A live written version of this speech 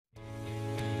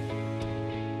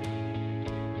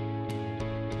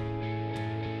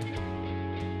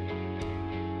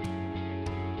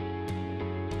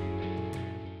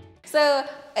So,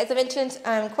 as I mentioned,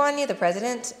 I'm Kwanya, the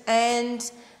president, and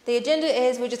the agenda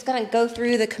is we're just going to go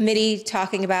through the committee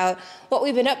talking about what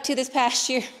we've been up to this past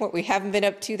year, what we haven't been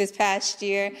up to this past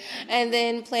year, and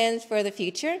then plans for the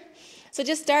future. So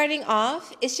just starting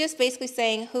off, it's just basically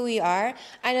saying who we are.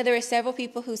 I know there were several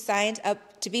people who signed up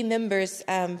to be members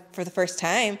for the first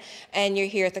time, and you're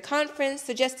here at the conference.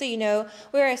 So just so you know,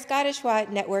 we're a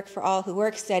Scottish-wide network for all who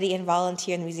work, study, and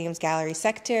volunteer in the museums gallery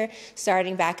sector,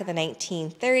 starting back in the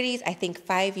 1930s. I think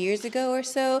 5 years ago or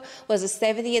so was the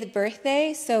 70th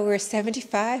birthday, so we're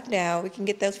 75 now. We can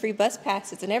get those free bus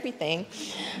passes and everything.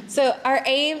 So our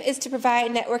aim is to provide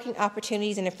networking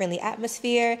opportunities in a friendly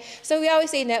atmosphere. So we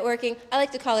always say networking. I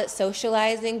like to call it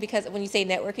socializing because when you say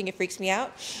networking, it freaks me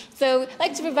out. So I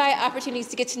like to provide opportunities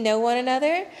to get to know one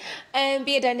another and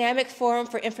be a dynamic forum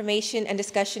for information and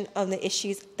discussion on the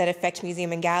issues that affect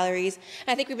museum and galleries.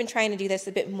 And I think we've been trying to do this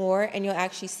a bit more, and you'll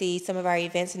actually see some of our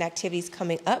events and activities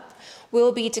coming up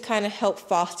will be to kind of help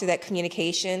foster that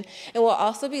communication. And we'll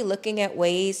also be looking at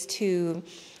ways to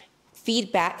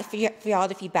feedback, for y'all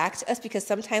to feed back to us, because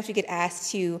sometimes we get asked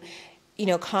to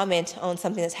comment on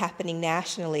something that's happening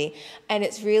nationally. And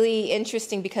it's really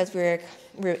interesting because we're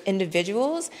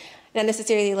individuals, not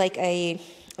necessarily like an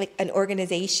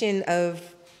organization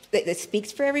that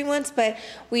speaks for everyone, but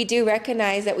we do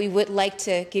recognize that we would like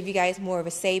to give you guys more of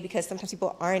a say, because sometimes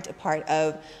people aren't a part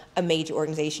of a major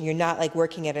organization. You're not like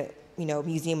working at a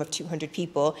museum of 200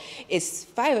 people. It's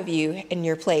 5 of you in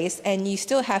your place, and you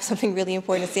still have something really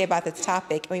important to say about this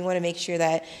topic, and we want to make sure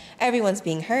that everyone's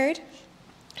being heard.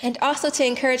 And also to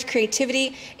encourage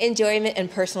creativity, enjoyment,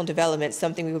 and personal development,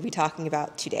 something we will be talking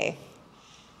about today.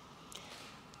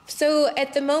 So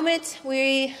at the moment,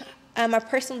 our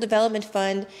personal development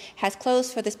fund has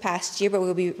closed for this past year, but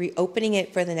we'll be reopening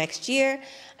it for the next year.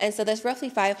 And so there's roughly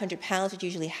 £500 we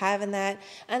usually have in that.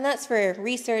 And that's for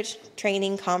research,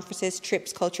 training, conferences,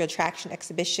 trips, cultural attraction,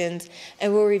 exhibitions,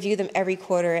 and we'll review them every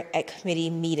quarter at committee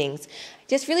meetings.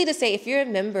 Just really to say, if you're a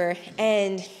member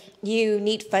and you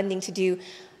need funding to do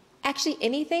actually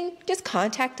anything, just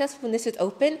contact us when this is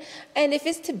open. And if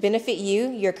it's to benefit you,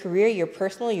 your career, your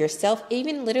personal, yourself,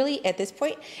 even literally at this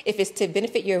point, if it's to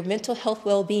benefit your mental health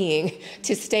well-being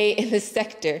to stay in this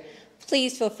sector,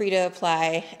 please feel free to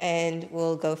apply and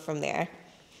we'll go from there.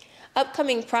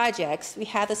 Upcoming projects, we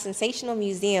have the Sensational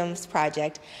Museums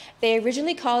project. They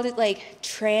originally called it like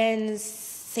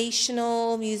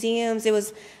Transational Museums. It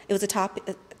was a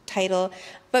title,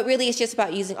 but really it's just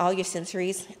about using all your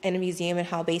sensories in a museum and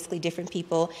how basically different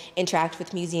people interact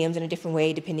with museums in a different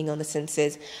way depending on the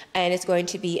senses. And it's going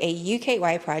to be a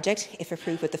UK-wide project if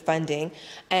approved with the funding.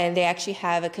 And they actually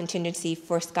have a contingency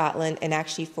for Scotland and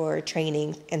actually for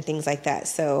training and things like that.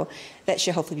 So that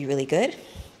should hopefully be really good.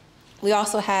 We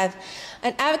also have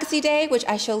an advocacy day, which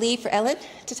I shall leave for Ellen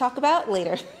to talk about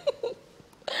later.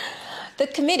 The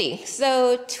committee.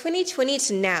 So 2020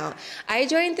 to now, I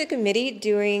joined the committee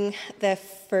during the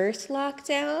first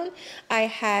lockdown. I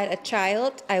had a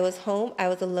child, I was home, I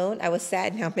was alone, I was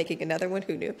sad. Now I'm making another one,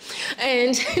 who knew?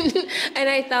 And and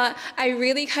I thought I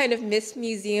really kind of miss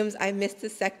museums, I miss the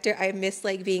sector, I miss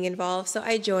like being involved. So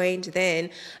I joined then,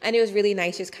 and it was really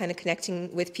nice just kind of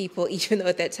connecting with people, even though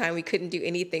at that time we couldn't do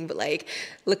anything but like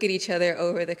look at each other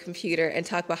over the computer and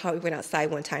talk about how we went outside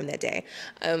one time that day.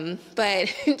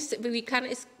 But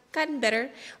it's gotten better.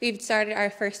 We've started our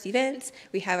first events.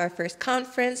 We have our first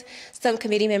conference. Some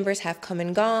committee members have come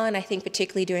and gone. I think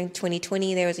particularly during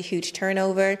 2020, there was a huge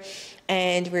turnover.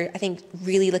 And we're, I think,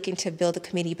 really looking to build the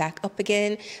committee back up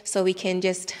again so we can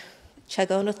just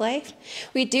chug on with life.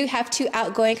 We do have 2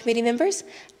 outgoing committee members.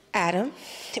 Adam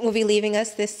will be leaving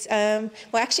us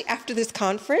after this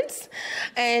conference,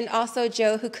 and also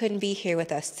Joe, who couldn't be here with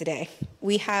us today.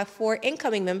 We have 4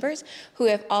 incoming members who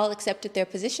have all accepted their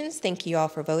positions. Thank you all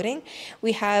for voting.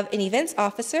 We have an events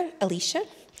officer, Alicia.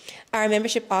 Our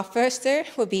membership officer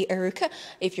will be Aruka.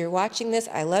 If you're watching this,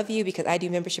 I love you because I do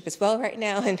membership as well right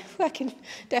now, and I can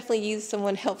definitely use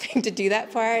someone helping to do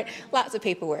that part. Lots of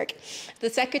paperwork.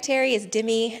 The secretary is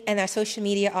Demi, and our social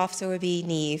media officer will be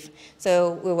Neve.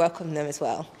 So we'll welcome them as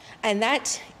well. And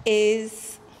that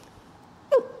is,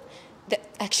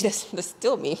 actually that's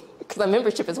still me, because I'm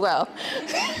membership as well.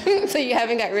 So you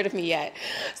haven't got rid of me yet.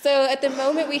 So at the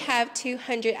moment we have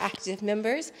 200 active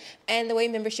members, and the way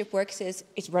membership works is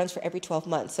it runs for every 12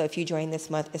 months. So if you join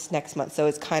this month, it's next month. So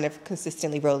it's kind of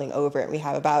consistently rolling over. We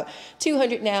have about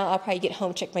 200 now. I'll probably get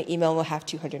home, check my email, and we'll have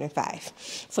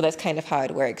 205. So that's kind of how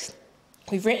it works.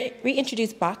 We've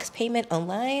reintroduced box payment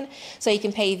online, so you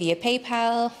can pay via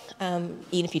PayPal.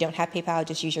 Even if you don't have PayPal,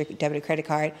 just use your debit or credit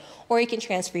card, or you can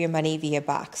transfer your money via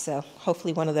box. So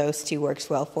hopefully one of those two works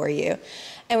well for you.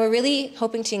 And we're really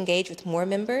hoping to engage with more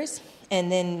members, and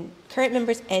then current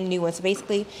members and new ones. So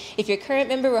basically, if you're a current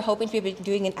member, we're hoping to be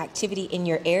doing an activity in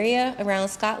your area around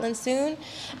Scotland soon.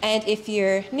 And if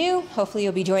you're new, hopefully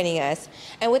you'll be joining us.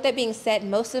 And with that being said,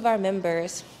 most of our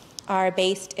members are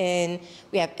based in,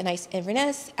 we have a nice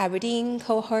Inverness, Aberdeen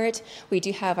cohort. We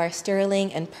do have our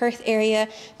Stirling and Perth area,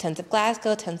 tons of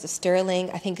Glasgow, tons of Stirling.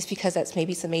 I think it's because that's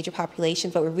maybe some major population,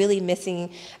 but we're really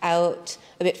missing out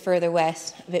a bit further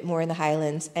west, a bit more in the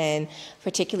Highlands, and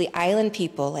particularly island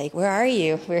people. Like, where are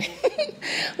you?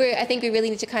 I think we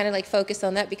really need to kind of like focus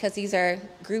on that, because these are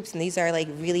groups and these are like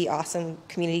really awesome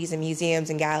communities and museums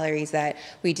and galleries that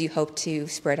we do hope to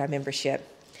spread our membership.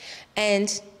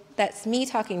 And that's me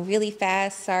talking really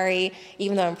fast. Sorry,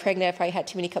 even though I'm pregnant, I probably had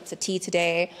too many cups of tea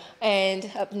today.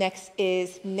 And up next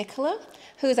is Nicola,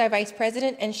 who is our Vice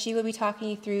President, and she will be talking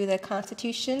you through the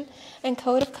Constitution and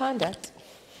Code of Conduct.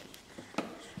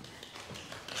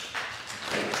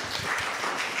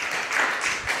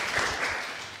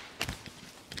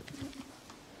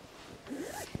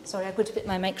 Sorry, I've got to put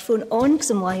my microphone on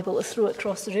because I'm liable to throw it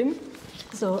across the room.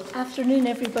 So, afternoon,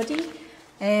 everybody.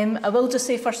 I will just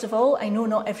say, first of all, I know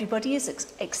not everybody is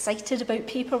excited about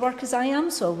paperwork as I am,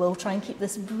 so I will try and keep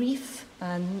this brief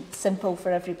and simple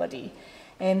for everybody.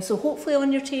 So hopefully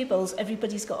on your tables,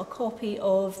 everybody's got a copy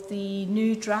of the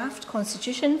new draft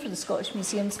constitution for the Scottish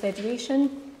Museums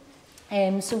Federation.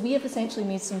 So we have essentially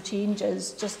made some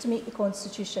changes just to make the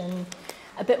constitution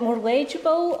a bit more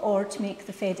legible, or to make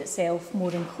the Fed itself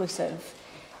more inclusive.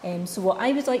 So what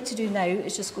I would like to do now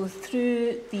is just go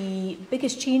through the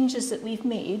biggest changes that we've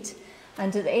made,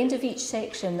 and at the end of each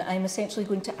section I'm essentially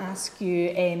going to ask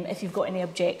you if you've got any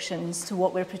objections to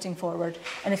what we're putting forward.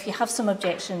 And if you have some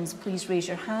objections, please raise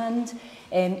your hand.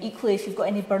 Equally, if you've got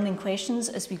any burning questions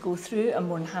as we go through, I'm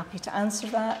more than happy to answer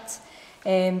that.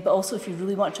 But also, if you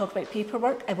really want to talk about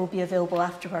paperwork, I will be available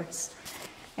afterwards.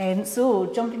 So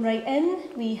jumping right in,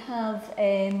 we have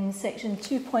section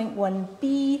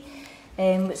 2.1b,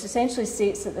 which essentially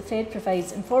states that the Fed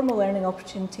provides informal learning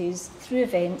opportunities through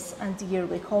events and the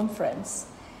yearly conference.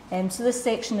 So this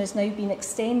section has now been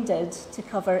extended to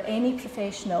cover any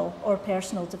professional or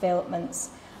personal developments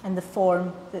and the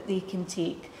form that they can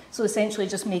take. So essentially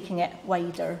just making it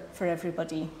wider for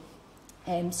everybody.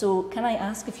 So can I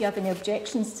ask if you have any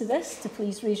objections to this, to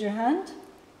please raise your hand?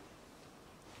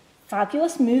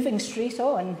 Fabulous, moving straight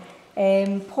on.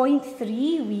 Point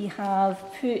 3, we have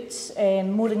put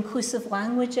more inclusive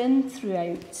language in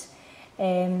throughout.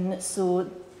 So,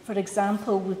 for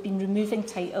example, we've been removing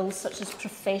titles such as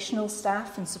professional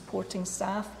staff and supporting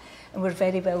staff, and we're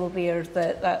very well aware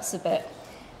that that's a bit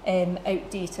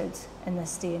outdated in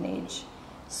this day and age.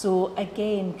 So,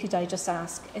 again, could I just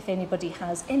ask if anybody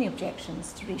has any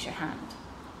objections to raise your hand?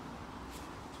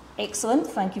 Excellent,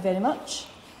 thank you very much.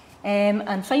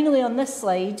 And finally on this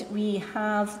slide, we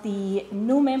have the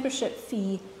no membership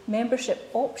fee membership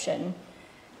option,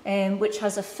 which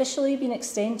has officially been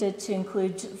extended to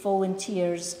include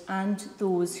volunteers and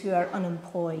those who are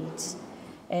unemployed.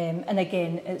 And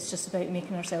again, it's just about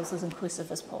making ourselves as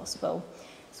inclusive as possible.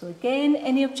 So again,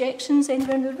 any objections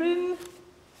anywhere in the room?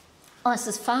 Oh, this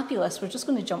is fabulous. We're just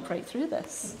going to jump right through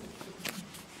this.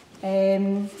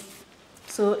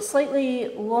 So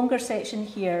slightly longer section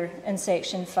here in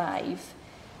section 5.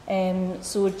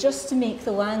 So just to make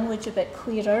the language a bit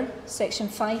clearer, section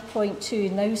 5.2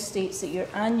 now states that your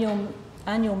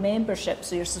annual membership,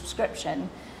 so your subscription,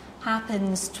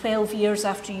 happens 12 years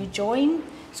after you join.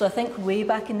 So I think way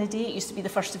back in the day it used to be the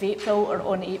 1st of April or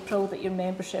on April that your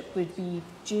membership would be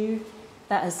due.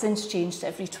 That has since changed to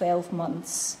every 12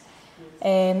 months.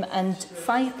 And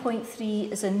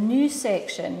 5.3 is a new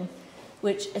section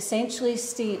which essentially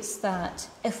states that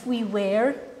if we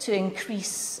were to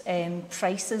increase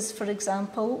prices, for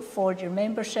example, for your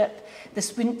membership,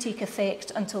 this wouldn't take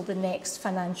effect until the next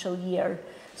financial year.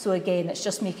 So again, it's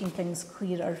just making things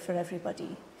clearer for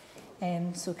everybody.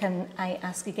 So can I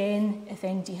ask again if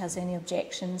anybody has any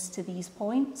objections to these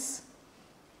points?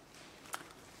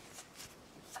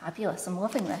 Fabulous, I'm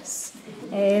loving this.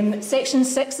 Section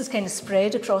 6 is kind of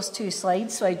spread across 2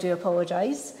 slides, so I do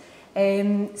apologise.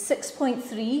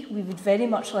 6.3, we would very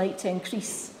much like to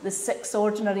increase the 6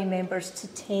 ordinary members to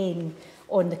 10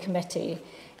 on the committee.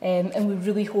 And we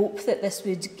really hope that this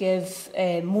would give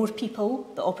more people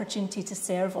the opportunity to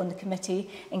serve on the committee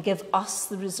and give us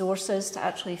the resources to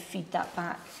actually feed that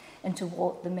back into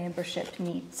what the membership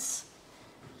needs.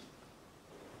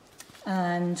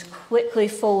 And quickly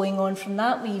following on from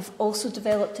that, we've also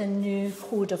developed a new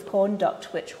code of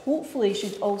conduct, which hopefully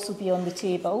should also be on the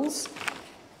tables.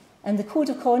 And the code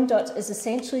of conduct is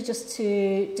essentially just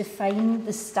to define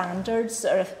the standards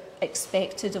that are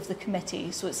expected of the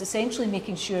committee. So it's essentially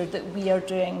making sure that we are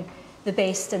doing the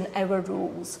best in our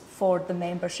roles for the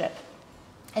membership.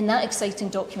 And that exciting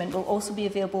document will also be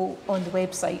available on the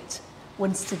website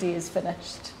once today is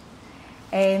finished.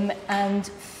 And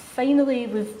finally,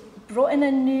 we've brought in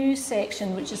a new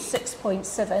section, which is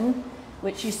 6.7,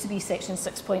 which used to be section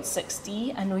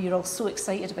 6.6D. I know you're all so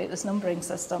excited about this numbering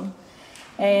system.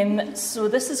 So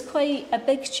this is quite a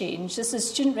big change. This is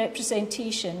student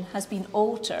representation has been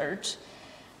altered.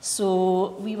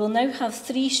 So we will now have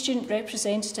 3 student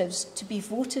representatives to be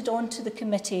voted onto the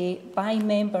committee by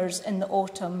members in the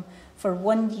autumn for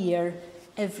 1 year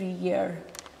every year.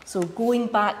 So going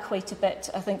back quite a bit,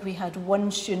 I think we had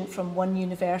 1 student from 1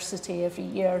 university every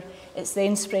year. It's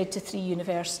then spread to 3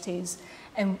 universities.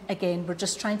 And again, we're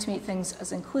just trying to make things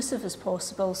as inclusive as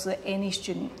possible so that any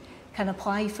student can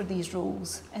apply for these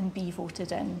roles and be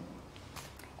voted in.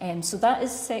 So that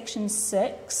is section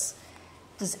 6.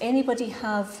 Does anybody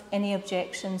have any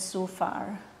objections so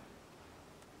far?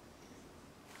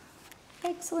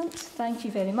 Excellent, thank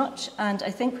you very much. And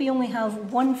I think we only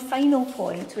have one final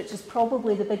point, which is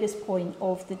probably the biggest point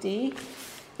of the day.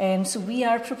 So we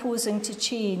are proposing to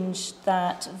change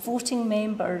that voting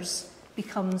members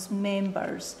becomes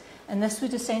members. And this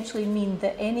would essentially mean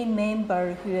that any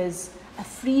member who is a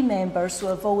free member, so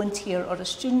a volunteer or a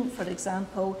student, for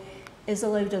example, is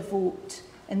allowed a vote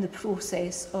in the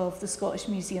process of the Scottish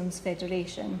Museums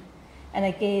Federation. And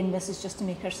again, this is just to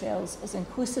make ourselves as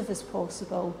inclusive as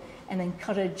possible and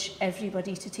encourage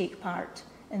everybody to take part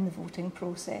in the voting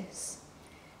process.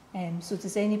 So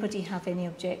does anybody have any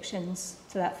objections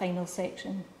to that final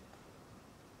section?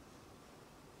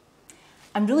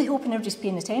 I'm really hoping everybody's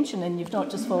paying attention and you've not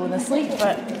just fallen asleep,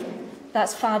 but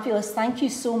that's fabulous. Thank you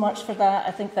so much for that.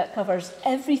 I think that covers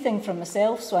everything from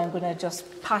myself, so I'm going to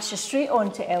just pass you straight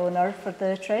on to Eleanor for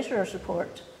the Treasurer's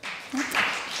report.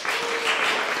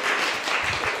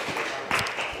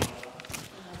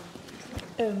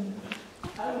 You're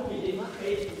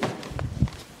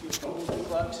probably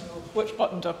glad to know which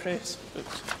button to press.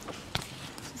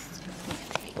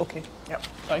 Okay, yep,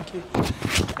 thank you.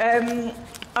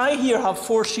 I here have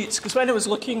 4 sheets, because when I was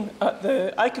looking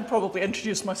at I could probably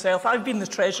introduce myself. I've been the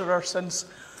Treasurer since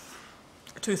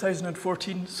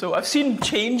 2014, so I've seen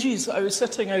changes. I was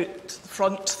sitting out the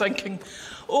front thinking,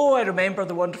 oh, I remember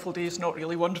the wonderful days, not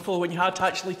really wonderful, when you had to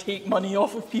actually take money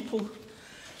off of people.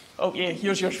 Oh yeah,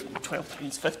 here's your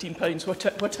 £12,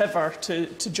 £15, whatever,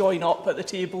 to join up at the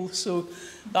table. So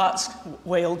that's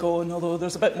well gone, although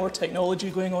there's a bit more technology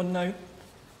going on now.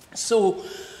 So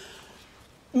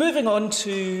moving on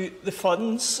to the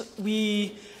funds,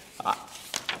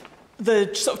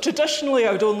 traditionally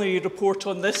I would only report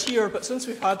on this year, but since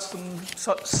we've had some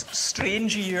such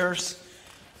strange years,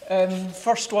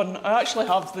 first one, I actually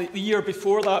have the year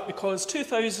before that, because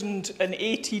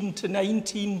 2018 to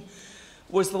 19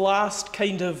 was the last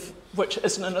kind of, which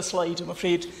isn't in a slide, I'm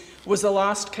afraid, was the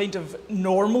last kind of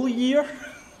normal year,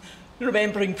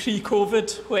 remembering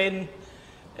pre-COVID, when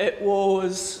it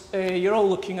was, you're all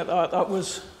looking at that, that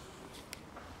was,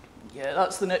 yeah,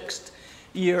 that's the next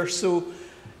year. So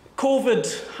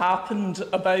COVID happened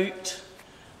about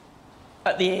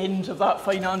at the end of that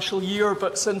financial year,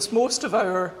 but since most of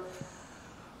our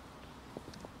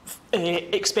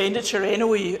expenditure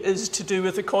anyway is to do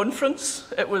with the conference,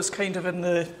 it was kind of in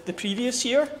the previous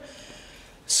year.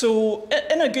 So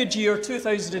in a good year,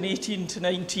 2018 to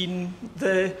 19,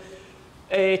 the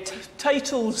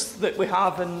titles that we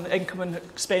have in income and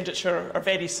expenditure are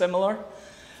very similar.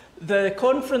 The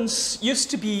conference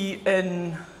used to be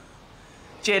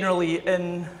generally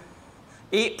in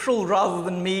April rather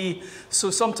than May,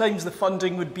 so sometimes the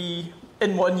funding would be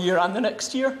in one year and the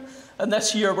next year. And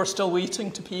this year we're still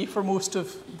waiting to pay for most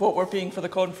of what we're paying for the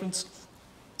conference,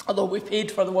 although we paid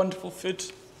for the wonderful food.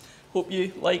 Hope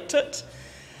you liked it.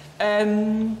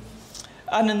 And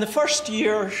in the first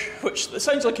year, which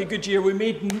sounds like a good year, we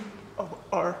made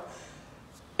our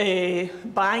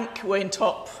bank went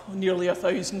up nearly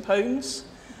 £1,000,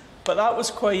 but that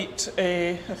was quite,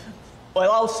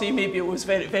 well, I'll say maybe it was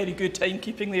very, very good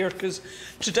timekeeping there, because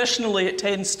traditionally it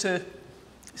tends to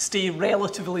stay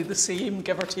relatively the same,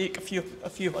 give or take a few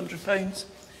 £100s.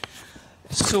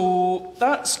 So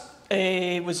that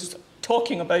was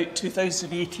talking about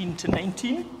 2018 to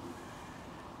 19.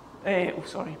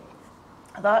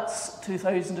 That's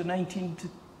 2019 to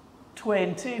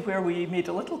 20, where we made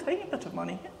a little tiny bit of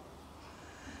money.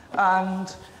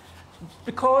 And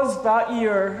because that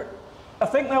year I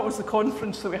think that was the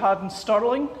conference that we had in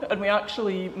Stirling, and we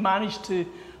actually managed to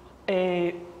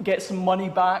get some money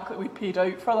back that we paid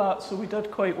out for that, so we did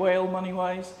quite well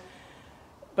money-wise.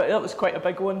 But that was quite a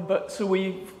big one. But so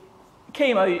we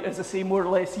came out, as I say, more or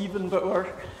less even, but we're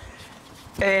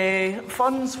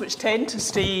funds which tend to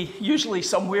stay usually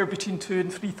somewhere between £2,000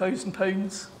 and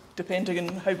 £3,000, depending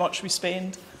on how much we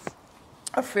spend,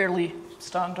 are fairly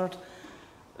standard.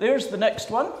 There's the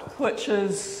next one, which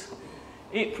is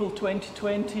April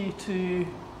 2020 to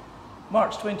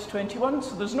March 2021.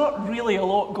 So there's not really a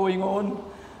lot going on.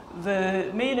 The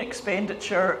main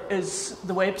expenditure is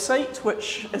the website,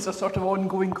 which is a sort of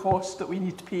ongoing cost that we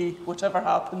need to pay whatever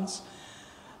happens.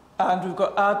 And we've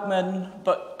got admin,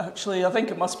 but actually I think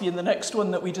it must be in the next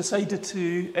one that we decided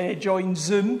to join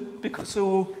Zoom, because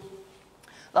so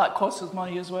that costs us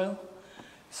money as well.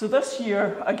 So this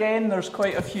year, again, there's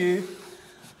quite a few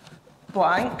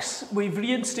blanks. We've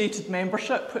reinstated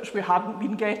membership, which we hadn't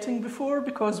been getting before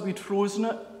because we'd frozen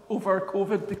it over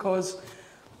COVID because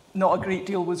not a great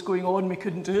deal was going on. We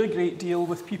couldn't do a great deal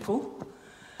with people.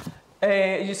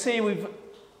 You say we've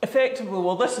effectively,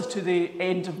 well, this is to the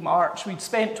end of March. We'd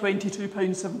spent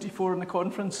 £22.74 in the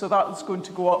conference, so that is going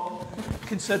to go up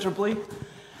considerably.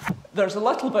 There's a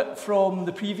little bit from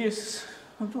the previous,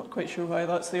 I'm not quite sure why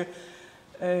that's there.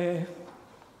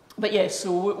 But yes,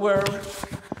 so we're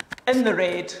in the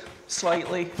red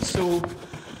slightly. So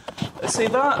I say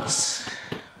that's,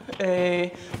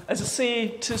 as I say,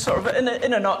 to sort of,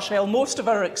 in a nutshell, most of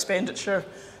our expenditure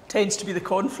tends to be the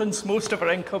conference. Most of our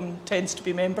income tends to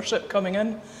be membership coming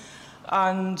in.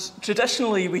 And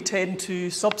traditionally, we tend to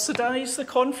subsidise the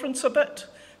conference a bit.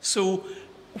 So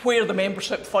where the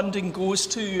membership funding goes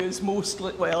to is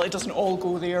mostly, well, it doesn't all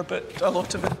go there, but a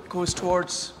lot of it goes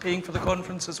towards paying for the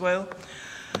conference as well.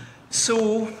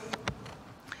 So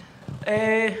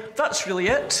that's really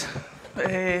it.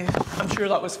 I'm sure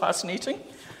that was fascinating.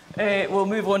 We'll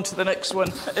move on to the next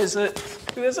one. Is it,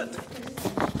 who is it?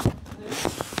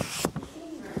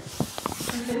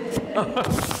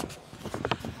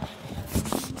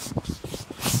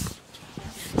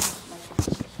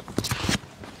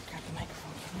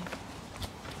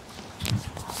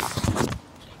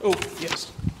 Oh,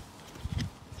 yes.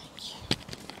 Thank you.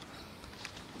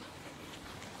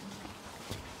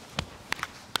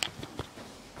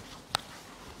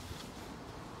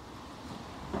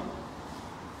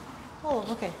 Oh,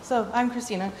 okay. So I'm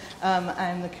Christina.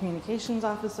 I'm the communications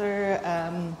officer,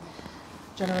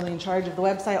 generally in charge of the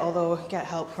website, although get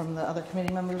help from the other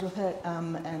committee members with it.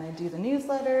 And I do the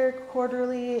newsletter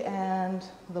quarterly and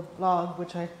the blog,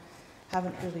 which I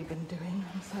haven't really been doing.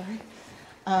 I'm sorry.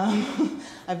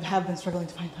 I have been struggling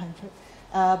to find time for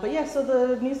it. But yeah, so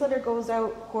the newsletter goes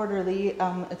out quarterly.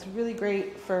 It's really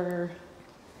great for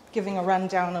giving a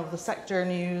rundown of the sector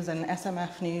news and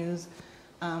SMF news.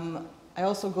 I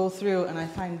also go through and I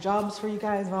find jobs for you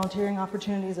guys, volunteering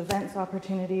opportunities, events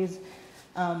opportunities.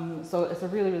 So it's a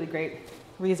really, really great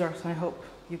resource, and I hope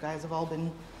you guys have all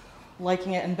been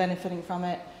liking it and benefiting from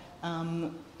it.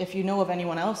 If you know of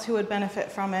anyone else who would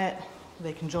benefit from it,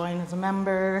 they can join as a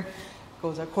member.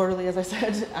 Goes out quarterly, as I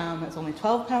said. It's only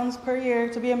 £12 per year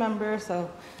to be a member, so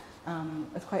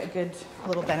it's quite a good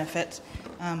little benefit.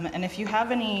 And if you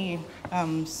have any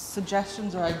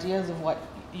suggestions or ideas of what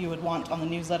you would want on the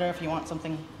newsletter, if you want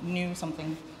something new,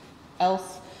 something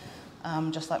else,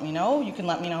 just let me know. You can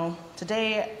let me know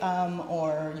today,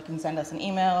 or you can send us an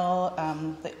email.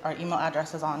 Our email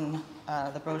address is on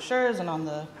the brochures and on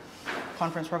the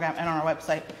conference program and on our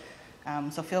website.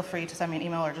 So feel free to send me an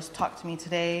email or just talk to me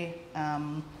today.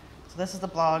 So this is the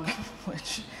blog,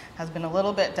 which has been a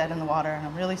little bit dead in the water, and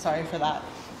I'm really sorry for that.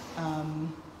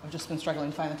 I've just been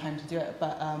struggling to find the time to do it.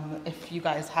 But if you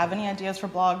guys have any ideas for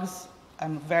blogs,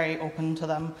 I'm very open to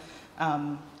them.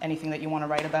 Anything that you want to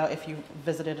write about, if you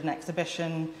visited an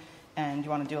exhibition and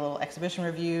you want to do a little exhibition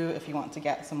review, if you want to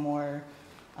get some more,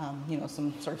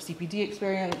 some sort of CPD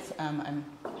experience, I'm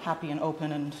happy and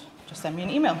open, and just send me an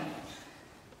email.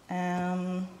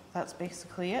 That's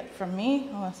basically it from me,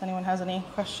 unless anyone has any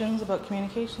questions about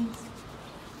communications.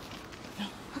 No.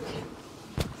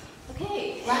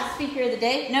 Okay, last speaker of the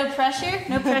day. No pressure,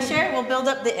 no pressure. We'll build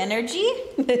up the energy.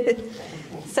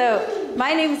 So,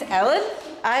 my name's Ellen.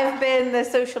 I've been the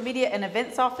social media and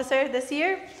events officer this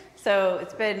year. So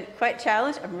it's been quite a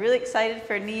challenge. I'm really excited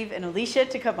for Niamh and Alicia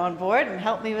to come on board and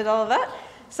help me with all of that,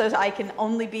 so I can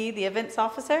only be the events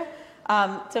officer.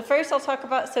 So first I'll talk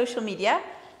about social media.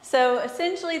 So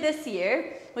essentially this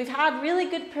year, we've had really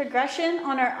good progression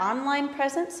on our online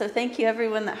presence. So thank you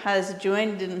everyone that has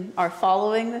joined and are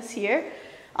following this year,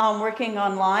 working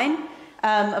online.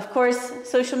 Of course,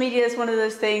 social media is one of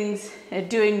those things,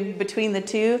 doing between the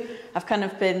two. I've kind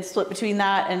of been split between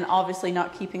that and obviously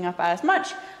not keeping up as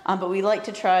much, but we like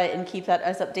to try and keep that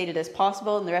as updated as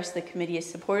possible, and the rest of the committee is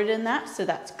supported in that, so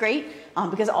that's great,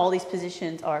 because all these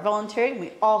positions are voluntary and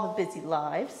we all have busy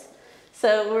lives.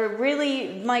 So we're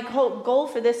really, my goal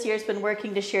for this year has been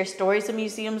working to share stories of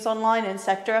museums online and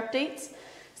sector updates.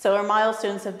 So our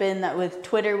milestones have been that with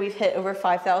Twitter, we've hit over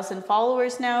 5,000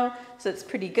 followers now, so it's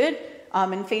pretty good.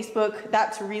 And Facebook,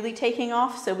 that's really taking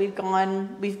off. So we've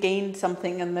gained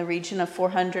something in the region of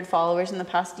 400 followers in the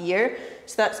past year.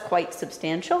 So that's quite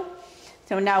substantial.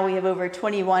 So now we have over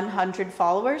 2,100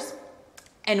 followers.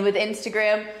 And with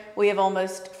Instagram, we have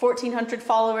almost 1,400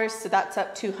 followers. So that's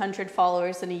up 200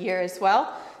 followers in a year as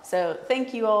well. So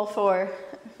thank you all for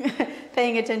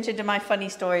paying attention to my funny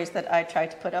stories that I try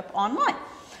to put up online.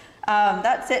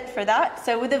 That's it for that.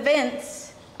 So with events,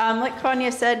 like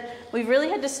Konya said, we've really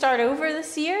had to start over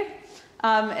this year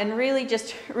and really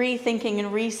just rethinking and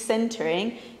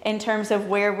recentering in terms of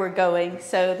where we're going.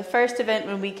 So the first event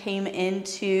when we came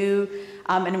into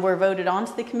and were voted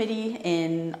onto the committee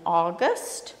in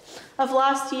August of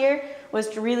last year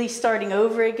was really starting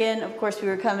over again. Of course, we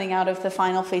were coming out of the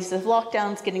final phases of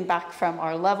lockdowns, getting back from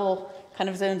our level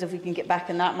kind of zones, if we can get back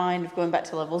in that mind of going back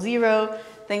to level 0,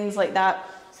 things like that.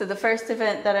 So the first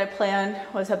event that I planned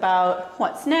was about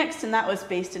what's next, and that was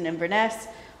based in Inverness,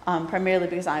 primarily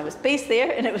because I was based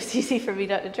there and it was easy for me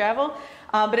not to travel.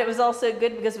 But it was also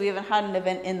good because we haven't had an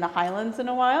event in the Highlands in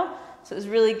a while. So it was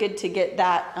really good to get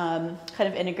that kind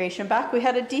of integration back. We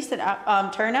had a decent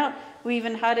turnout. We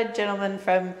even had a gentleman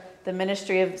from the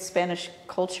Ministry of Spanish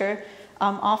Culture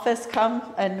office come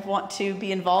and want to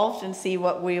be involved and see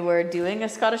what we were doing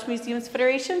as Scottish Museums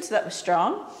Federation. So that was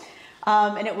strong.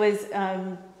 And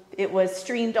it was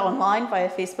streamed online via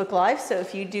Facebook Live, so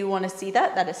if you do want to see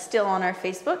that, that is still on our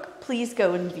Facebook. Please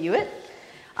go and view it.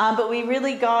 But we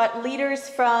really got leaders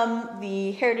from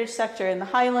the heritage sector in the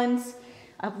Highlands.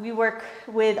 We work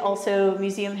with also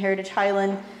Museum Heritage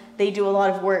Highland. They do a lot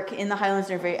of work in the Highlands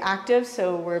and are very active,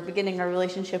 so we're beginning our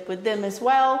relationship with them as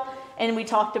well. And we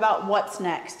talked about what's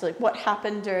next, like what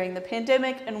happened during the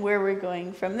pandemic and where we're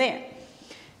going from there.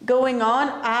 Going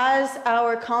on, as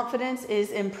our confidence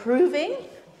is improving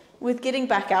with getting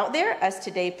back out there, as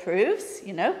today proves,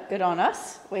 you know, good on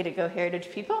us. Way to go,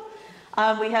 heritage people.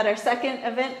 We had our second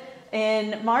event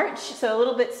in March, so a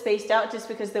little bit spaced out just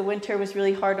because the winter was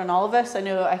really hard on all of us. I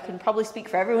know I can probably speak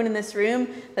for everyone in this room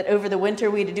that over the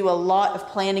winter we had to do a lot of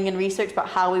planning and research about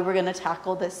how we were going to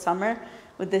tackle this summer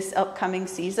with this upcoming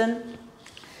season.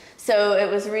 So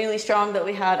it was really strong that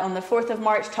we had on the 4th of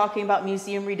March talking about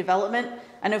museum redevelopment.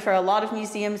 I know for a lot of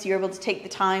museums, you're able to take the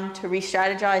time to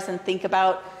re-strategize and think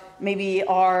about maybe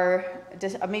our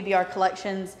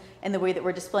collections and the way that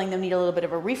we're displaying them need a little bit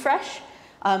of a refresh.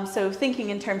 So thinking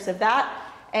in terms of that,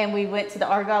 and we went to the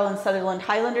Argyll and Sutherland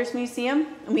Highlanders Museum,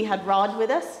 and we had Rod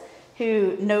with us,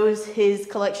 who knows his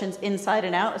collections inside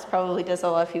and out, as probably does a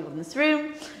lot of people in this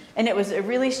room. And it was a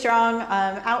really strong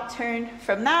outturn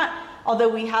from that. Although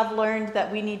we have learned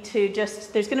that we need to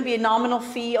there's going to be a nominal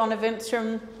fee on events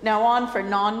from now on for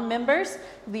non-members.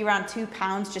 It'll be around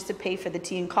 £2 just to pay for the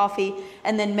tea and coffee.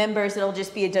 And then members, it'll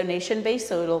just be a donation base,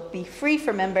 so it'll be free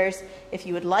for members. If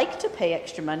you would like to pay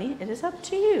extra money, it is up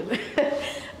to you.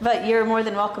 But you're more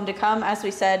than welcome to come. As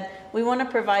we said, we want to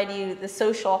provide you the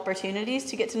social opportunities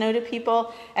to get to know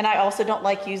people. And I also don't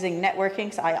like using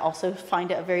networking, so I also find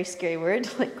it a very scary word,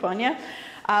 like Konya.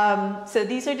 So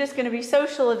these are just going to be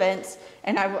social events,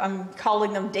 and I'm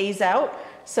calling them days out.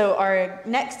 So our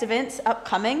next events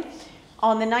upcoming,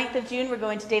 on the 9th of June, we're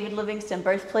going to David Livingstone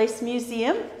Birthplace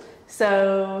Museum.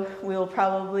 So we'll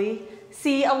probably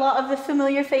see a lot of the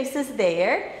familiar faces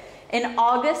there. In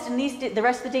August, and the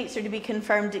rest of the dates are to be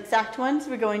confirmed exact ones,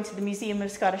 we're going to the Museum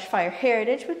of Scottish Fire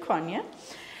Heritage with Konya.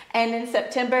 And in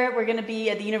September, we're going to be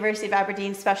at the University of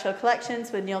Aberdeen Special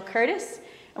Collections with Neil Curtis.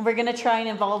 And we're going to try and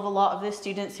involve a lot of the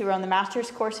students who are on the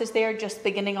master's courses there, just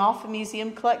beginning off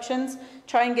museum collections,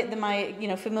 try and get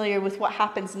them familiar with what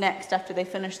happens next after they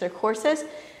finish their courses,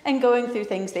 and going through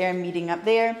things there and meeting up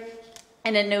there.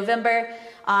 And in November,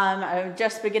 I'm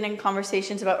just beginning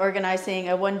conversations about organizing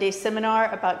a one-day seminar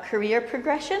about career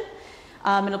progression.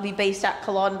 It'll be based at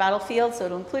Culloden Battlefield, so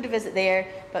it'll include a visit there,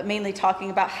 but mainly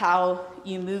talking about how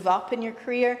you move up in your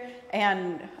career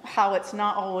and how it's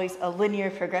not always a linear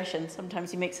progression.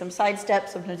 Sometimes you make some side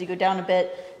steps, sometimes you go down a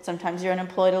bit, sometimes you're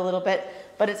unemployed a little bit,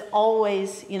 but it's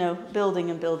always, building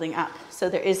and building up. So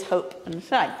there is hope on the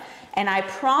side. And I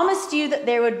promised you that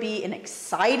there would be an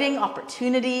exciting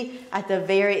opportunity at the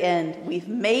very end. We've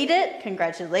made it.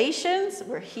 Congratulations.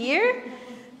 We're here.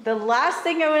 The last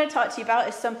thing I want to talk to you about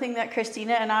is something that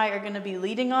Christina and I are going to be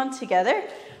leading on together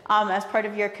as part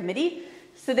of your committee.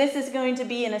 So this is going to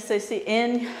be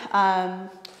in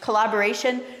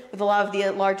collaboration with a lot of the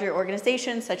larger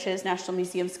organisations such as National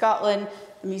Museum Scotland,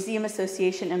 the Museum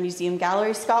Association and Museum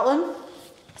Galleries Scotland.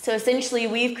 So essentially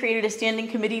we've created a standing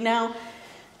committee now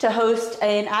to host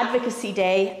an advocacy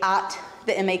day at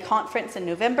the MA conference in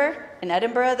November in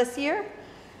Edinburgh this year.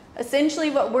 Essentially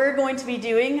what we're going to be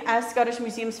doing as Scottish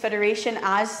Museums Federation,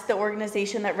 as the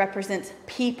organisation that represents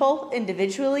people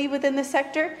individually within the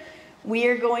sector, we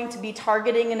are going to be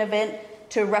targeting an event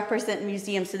to represent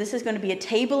museums. So this is going to be a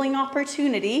tabling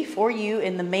opportunity for you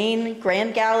in the main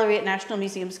Grand Gallery at National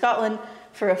Museum Scotland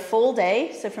for a full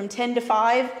day. So from 10 to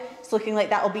 5, it's looking like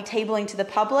that will be tabling to the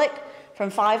public. From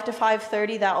 5 to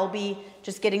 5:30, that will be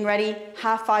just getting ready.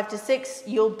 5:30 to 6,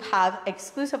 you'll have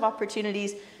exclusive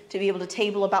opportunities to be able to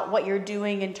table about what you're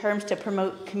doing in terms to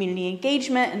promote community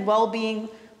engagement and well-being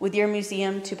with your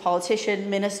museum to politicians,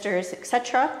 ministers,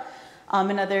 etc.,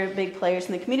 and other big players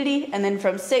in the community. And then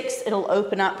from 6, it'll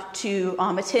open up to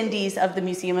attendees of the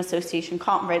Museum Association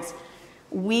Conference.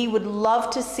 We would love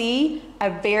to see a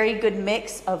very good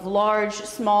mix of large,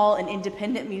 small, and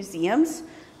independent museums.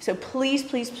 So please,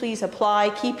 please, please apply.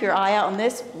 Keep your eye out on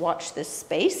this. Watch this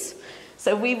space.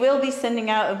 So we will be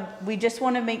sending out, we just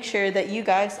want to make sure that you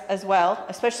guys as well,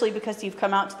 especially because you've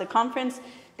come out to the conference,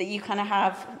 that you kind of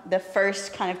have the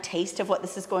first kind of taste of what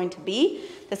this is going to be.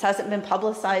 This hasn't been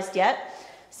publicized yet.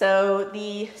 So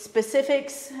the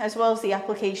specifics as well as the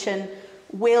application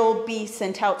will be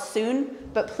sent out soon,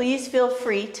 but please feel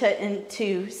free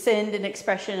to send an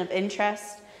expression of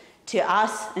interest to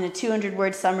us in a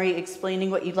 200-word summary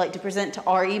explaining what you'd like to present to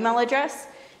our email address.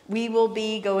 We will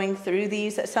be going through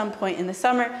these at some point in the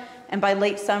summer, and by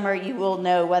late summer you will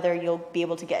know whether you'll be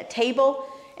able to get a table.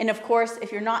 And of course,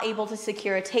 if you're not able to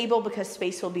secure a table because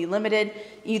space will be limited,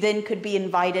 you then could be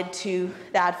invited to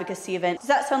the advocacy event. Does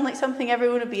that sound like something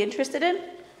everyone would be interested in?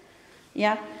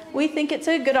 Yeah, we think it's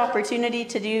a good opportunity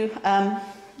to do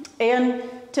and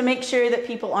to make sure that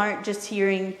people aren't just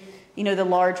hearing, the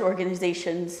large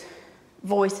organizations'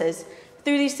 voices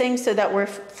through these things, so that we're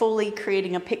fully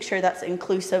creating a picture that's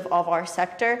inclusive of our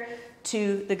sector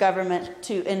to the government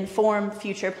to inform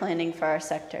future planning for our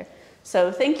sector.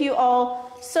 So thank you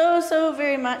all so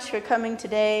very much for coming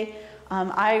today.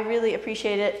 I really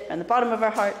appreciate it from the bottom of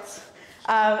our hearts.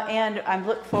 And I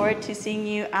look forward to seeing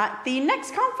you at the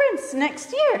next conference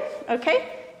next year. Okay?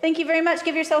 Thank you very much.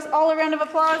 Give yourselves all a round of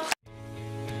applause.